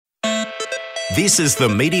This is the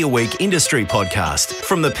Media Week Industry Podcast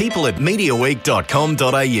from the people at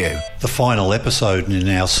MediaWeek.com.au. The final episode in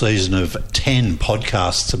our season of 10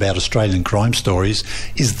 podcasts about Australian crime stories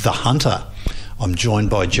is The Hunter. I'm joined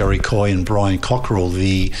by Jerry Coy and Brian Cockerell,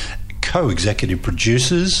 the co-executive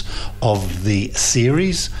producers of the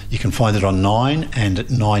series. You can find it on 9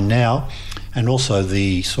 and 9 Now, and also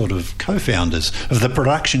the sort of co-founders of the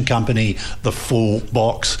production company, The Full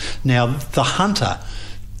Box. Now, The Hunter,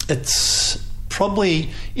 it's probably,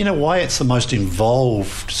 in a way, it's the most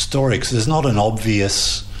involved story because there's not an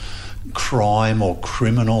obvious crime or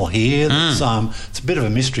criminal here. It's a bit of a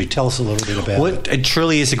mystery. Tell us a little bit about it. It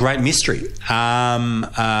truly is a great mystery.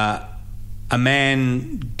 A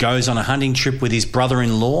man goes on a hunting trip with his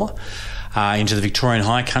brother-in-law into the Victorian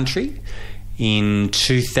High Country in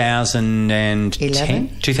 2011. So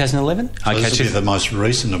this will be the most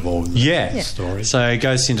recent of all the stories. So he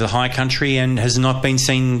goes into the High Country and has not been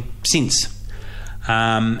seen since.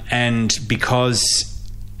 And because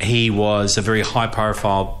he was a very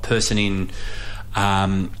high-profile person in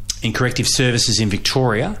corrective services in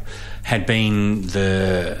Victoria, had been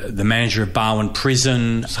the manager of Barwon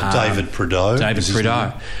Prison. So David Prideaux.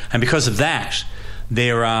 And because of that,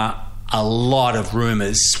 there are a lot of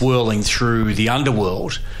rumours swirling through the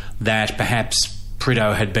underworld that perhaps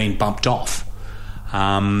Prideaux had been bumped off.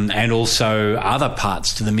 And also other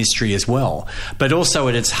parts to the mystery as well. But also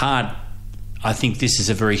at its heart, I think this is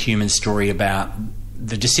a very human story about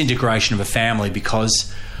the disintegration of a family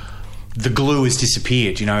because the glue has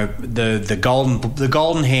disappeared. You know, the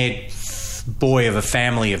golden-haired boy of a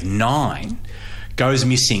family of 9 goes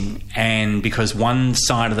missing, and because one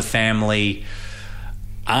side of the family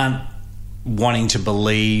aren't wanting to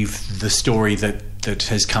believe the story that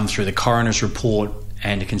has come through the coroner's report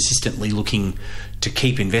and are consistently looking to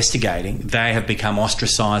keep investigating, they have become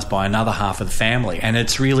ostracised by another half of the family. And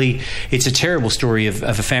it's a terrible story of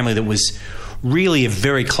a family that was really a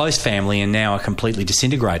very close family and now are completely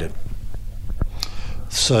disintegrated.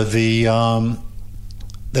 So there's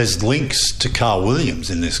links to Carl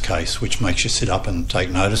Williams in this case, which makes you sit up and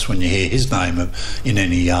take notice when you hear his name in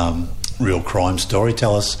any real crime story.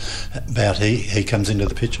 Tell us about he comes into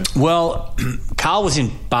the picture. Well, Carl was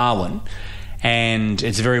in Barwon, and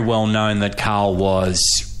it's very well known that Carl was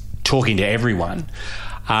talking to everyone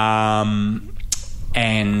and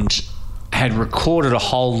had recorded a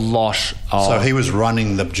whole lot of... So he was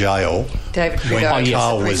running the jail when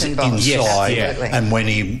Carl was inside and when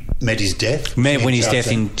he met his death?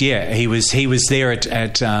 He was there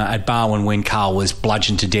at Barwon when Carl was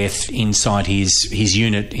bludgeoned to death inside his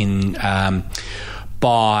unit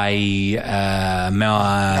by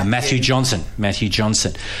Matthew Johnson. Was he just?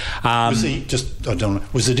 I don't know.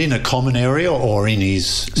 Was it in a common area or in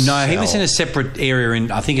his? No, cell? He was in a separate area.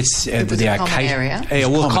 I think it's the arcade area.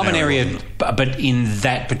 Common area, but in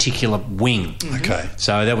that particular wing. Mm-hmm. Okay.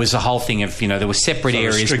 So there was a whole thing of there were separate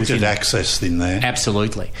areas. Restricted access in there.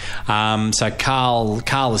 Absolutely. So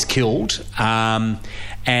Carl was killed,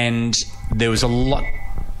 and there was a lot.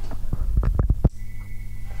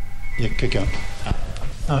 Yeah, keep going.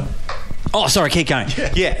 Oh, sorry, keep going.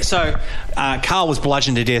 Yeah, so Carl was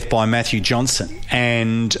bludgeoned to death by Matthew Johnson,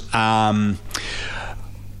 and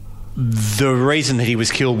the reason that he was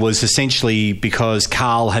killed was essentially because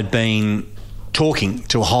Carl had been talking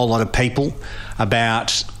to a whole lot of people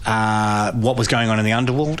about what was going on in the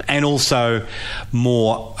underworld, and also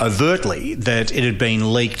more overtly that it had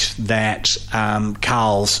been leaked that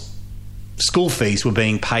Carl's school fees were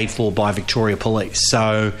being paid for by Victoria Police.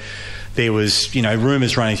 So there was,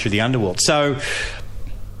 rumours running through the underworld. So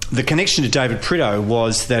the connection to David Prideaux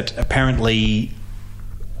was that apparently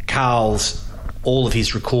all of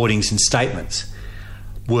his recordings and statements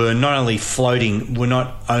were not only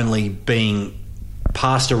being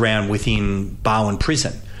passed around within Barwon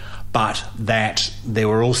Prison, but that there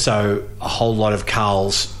were also a whole lot of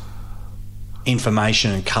Carl's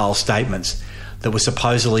information and Carl's statements that were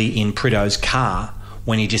supposedly in Prideaux's car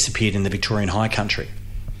when he disappeared in the Victorian High Country.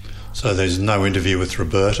 So there's no interview with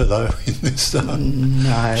Roberta, though, in this?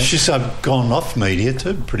 No. She's gone off media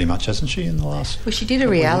too, pretty much, hasn't she, in the last... Well, she did a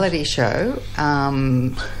reality show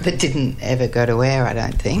that didn't ever go to air, I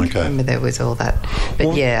don't think. Okay. Remember, there was all that.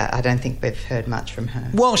 But, I don't think we've heard much from her.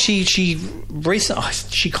 Well, she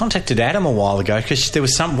contacted Adam a while ago because there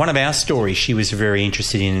was one of our stories she was very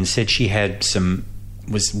interested in and said she had some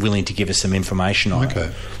was willing to give us some information on.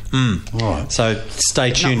 Okay. Mm. All right. So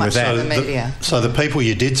stay tuned much with that. of the media. So the people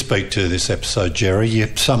you did speak to this episode, Jerry,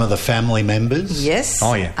 some of the family members? Yes.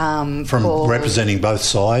 Oh, yeah. From Paul- representing both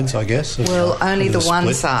sides, I guess? Well, only the one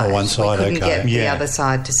split? side. Oh, one side, we couldn't okay. get the Yeah. other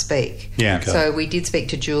side to speak. Yeah. Okay. So we did speak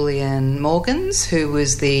to Julian Morgans, who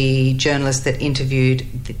was the journalist that interviewed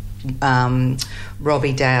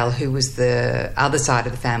Robbie Dale, who was the other side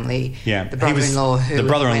of the family. Yeah, the brother-in-law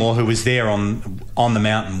who was there on the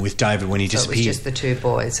mountain with David when he So it was disappeared. just the two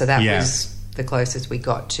boys. So that Yeah. was the closest we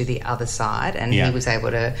got to the other side, and Yeah. he was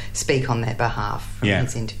able to speak on their behalf from Yeah.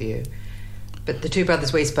 his interview. But the two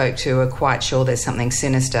brothers we spoke to are quite sure there's something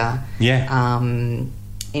sinister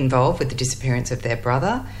involved with the disappearance of their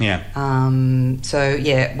brother. Yeah. So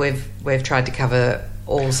yeah, we've tried to cover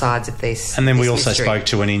all sides of this. And then we this also mystery. spoke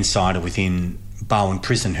to an insider within Bowen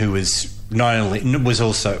Prison who was not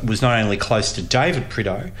only close to David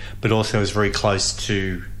Prideaux, but also was very close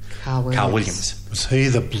to Carl Williams. Was he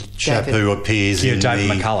the chap David. who appears in David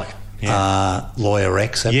the McCulloch. Lawyer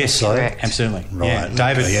X episode? Yes, correct. absolutely. Right. Yeah,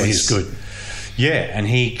 David. Okay, yeah, was- he's good. Yeah, and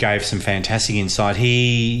he gave some fantastic insight.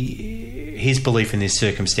 His belief in this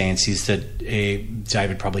circumstance is that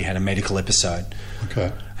David probably had a medical episode.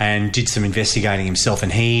 Okay. And did some investigating himself,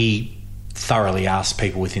 and he thoroughly asked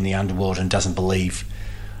people within the underworld and doesn't believe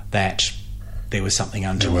that there was something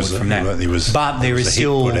untoward from that. There was but there a is hit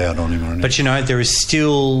still put out on him, wasn't it? but you know, there is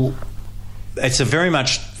still, it's a very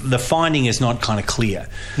much, the finding is not kind of clear.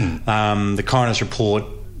 The coroner's report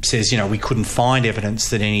says, you know, we couldn't find evidence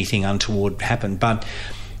that anything untoward happened, but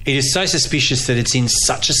it is so suspicious that it's in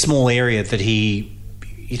such a small area that he,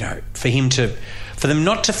 you know, for them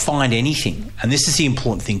not to find anything, and this is the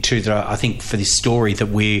important thing too, that I think for this story, that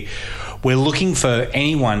we're looking for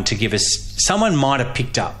anyone to give us, someone might have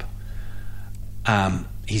picked up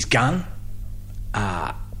his gun,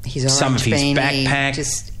 His some of orange his beanie, backpack,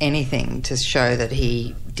 just anything to show that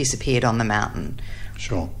he disappeared on the mountain.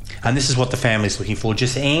 Sure. and this is what the family's looking for,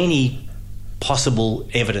 just any possible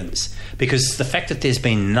evidence, because the fact that there's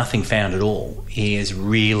been nothing found at all is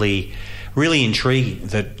really, really intriguing,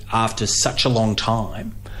 that after such a long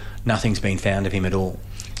time nothing's been found of him at all.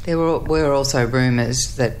 There were also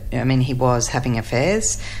rumours that, I mean, he was having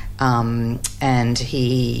affairs, and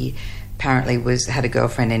he apparently had a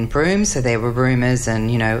girlfriend in Broome, so there were rumours and,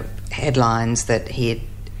 you know, headlines that he had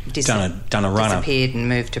Done a runner. disappeared and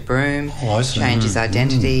moved to Broome, Oh, I see. changed his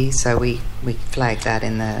identity, so we flagged that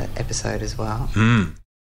in the episode as well.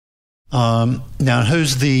 Now,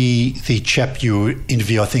 who's the chap you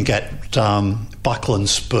interview, I think, at Buckland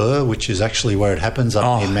Spur, which is actually where it happens,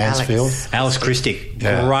 up in Mansfield? Alice Christie,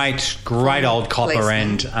 Yeah. great old copper,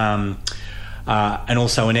 policeman. and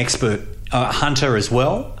also an expert hunter as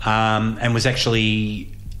well, and was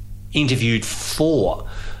actually interviewed for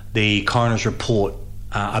the coroner's report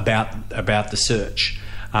about the search.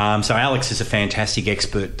 So Alex is a fantastic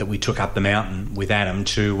expert that we took up the mountain with Adam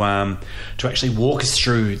to actually walk us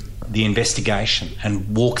through the investigation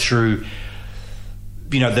and walk through,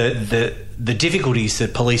 you know, the difficulties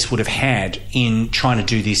that police would have had in trying to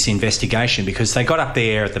do this investigation, because they got up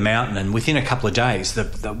there at the mountain and within a couple of days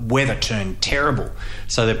the weather turned terrible.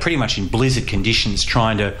 So they're pretty much in blizzard conditions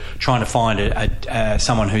trying to find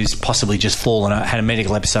someone who's possibly just had a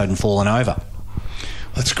medical episode and fallen over.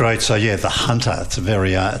 That's great. So, yeah, the hunter, it's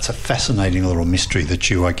a fascinating little mystery that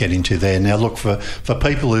you get into there. Now, look, for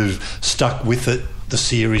people who've stuck with the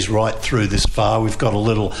series right through this far, we've got a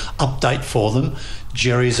little update for them.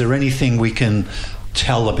 Jerry, is there anything we can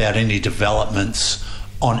tell about any developments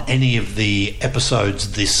on any of the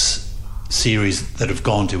episodes this series that have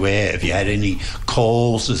gone to air? Have you had any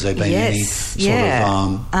calls? Has there been any sort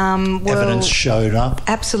of evidence showed up?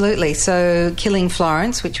 Absolutely. So Killing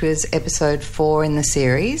Florence, which was episode 4 in the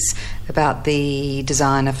series, about the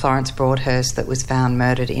designer Florence Broadhurst that was found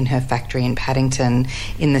murdered in her factory in Paddington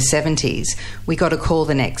in the 70s. We got a call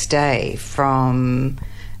the next day from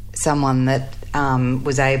someone that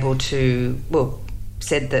was able to,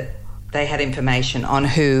 said that they had information on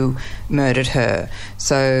who murdered her.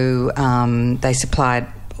 So they supplied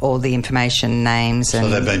all the information, names. So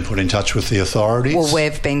they've been put in touch with the authorities? Well,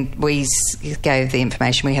 we gave the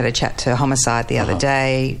information. We had a chat to Homicide the other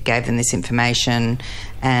day, gave them this information,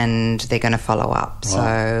 and they're going to follow up.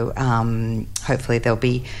 Wow. So hopefully there'll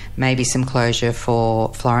be maybe some closure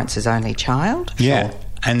for Florence's only child. Yeah.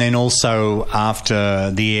 and then also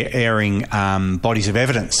after the airing bodies of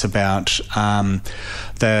evidence about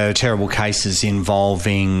the terrible cases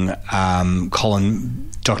involving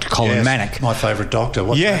Dr. Colin Manock. My favourite doctor.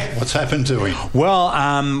 What's happened to him?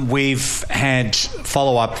 Well, we've had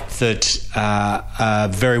follow-up that a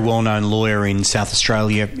very well-known lawyer in South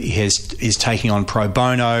Australia is taking on pro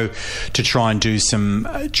bono to try and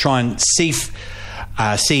see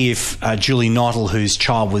if Julie Nottle, whose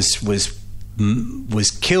child was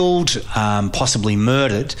killed, possibly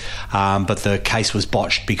murdered, but the case was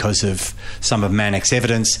botched because of some of Manock's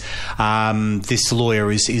evidence. This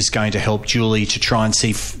lawyer is going to help Julie to try and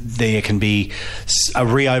see if there can be a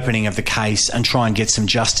reopening of the case and try and get some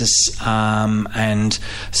justice for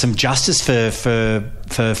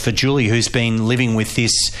Julie, who's been living with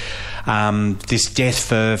this death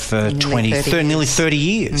for nearly 30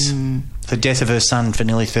 years. The death of her son for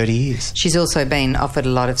nearly 30 years. She's also been offered a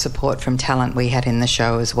lot of support from talent we had in the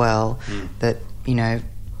show as well, that,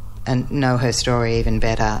 and know her story even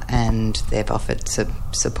better, and they've offered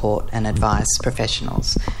support and advice,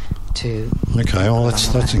 professionals to... Okay, well,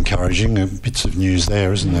 that's encouraging. Bits of news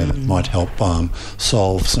there, isn't there, that might help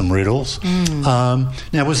solve some riddles. Now,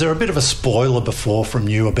 was there a bit of a spoiler before from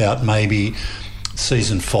you about maybe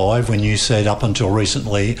season 5, when you said up until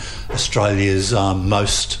recently Australia's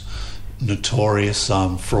most notorious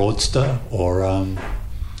fraudster, or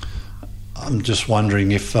I'm just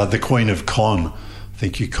wondering if the Queen of Con, I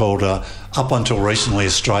think you called her, up until recently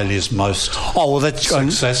Australia's most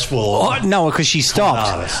successful. No, because she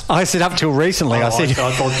stopped. I said up till recently. I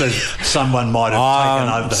thought that someone might have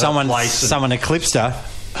taken over her place. Someone eclipsed her.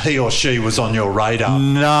 He or she was on your radar.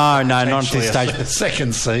 No, not at this stage.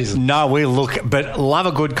 Second season. No, we look, but love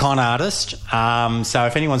a good con artist. So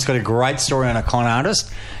if anyone's got a great story on a con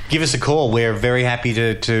artist, give us a call. We're very happy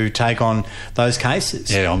to take on those cases.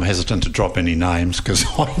 Yeah, I'm hesitant to drop any names because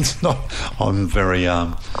I'm very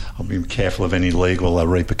I'll be careful of any legal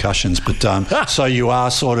repercussions. But so you are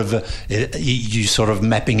sort of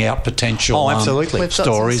mapping out potential absolutely.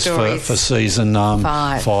 Stories for season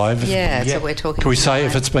 5. Yeah, so we're talking. Can we say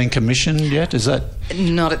if it's been commissioned yet? Is that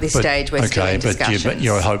not at this stage? We're still in discussions. But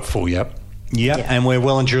you're hopeful. Yep. Yeah, and we're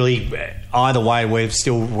well and truly. Either way,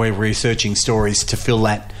 we're researching stories to fill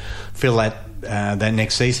that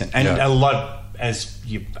next season. And a lot, as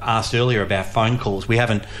you asked earlier about phone calls, we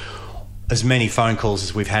haven't as many phone calls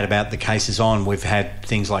as we've had about the cases on. We've had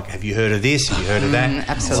things like, have you heard of this? Have you heard of that?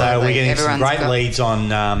 Absolutely. So we're getting some great leads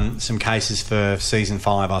on some cases for season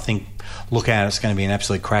 5. I think look out, it's going to be an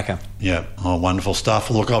absolute cracker. Yeah, wonderful stuff.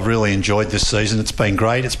 Look, I've really enjoyed this season. It's been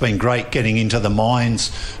great. It's been great getting into the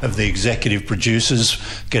minds of the executive producers,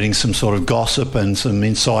 getting some sort of gossip and some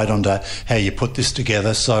insight onto how you put this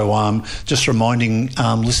together. So just reminding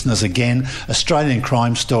listeners again, Australian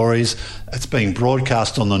Crime Stories, it's being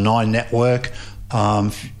broadcast on the 9 network.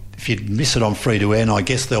 If you miss it on free to air, and I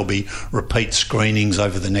guess there'll be repeat screenings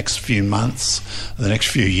over the next few months, the next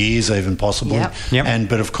few years even possibly. Yep.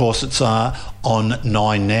 But of course it's on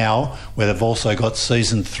 9 now, where they've also got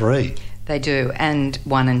season 3. They do, and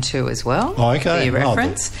 1 and 2 as well. Oh, okay. For your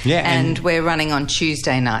reference. And we're running on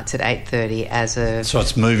Tuesday nights at 8:30 as of... So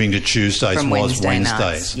it's moving to Tuesdays, from Wednesdays.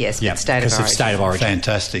 Nights. Yes, but State of Origin.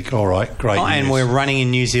 Fantastic. All right, great news. And we're running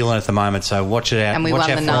in New Zealand at the moment, so watch it out. And we won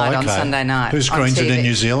the night on Sunday night. Who screens it in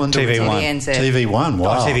New Zealand? TV1. TV1,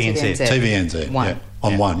 wow. TVNZ. TVNZ, yeah.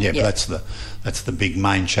 On 1, yeah, but that's the big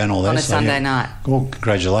main channel there. On a Sunday night. Well,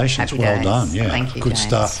 congratulations. Happy well days. done. Yeah, Thank you, good James.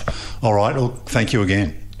 stuff. All right, well, thank you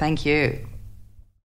again. Thank you.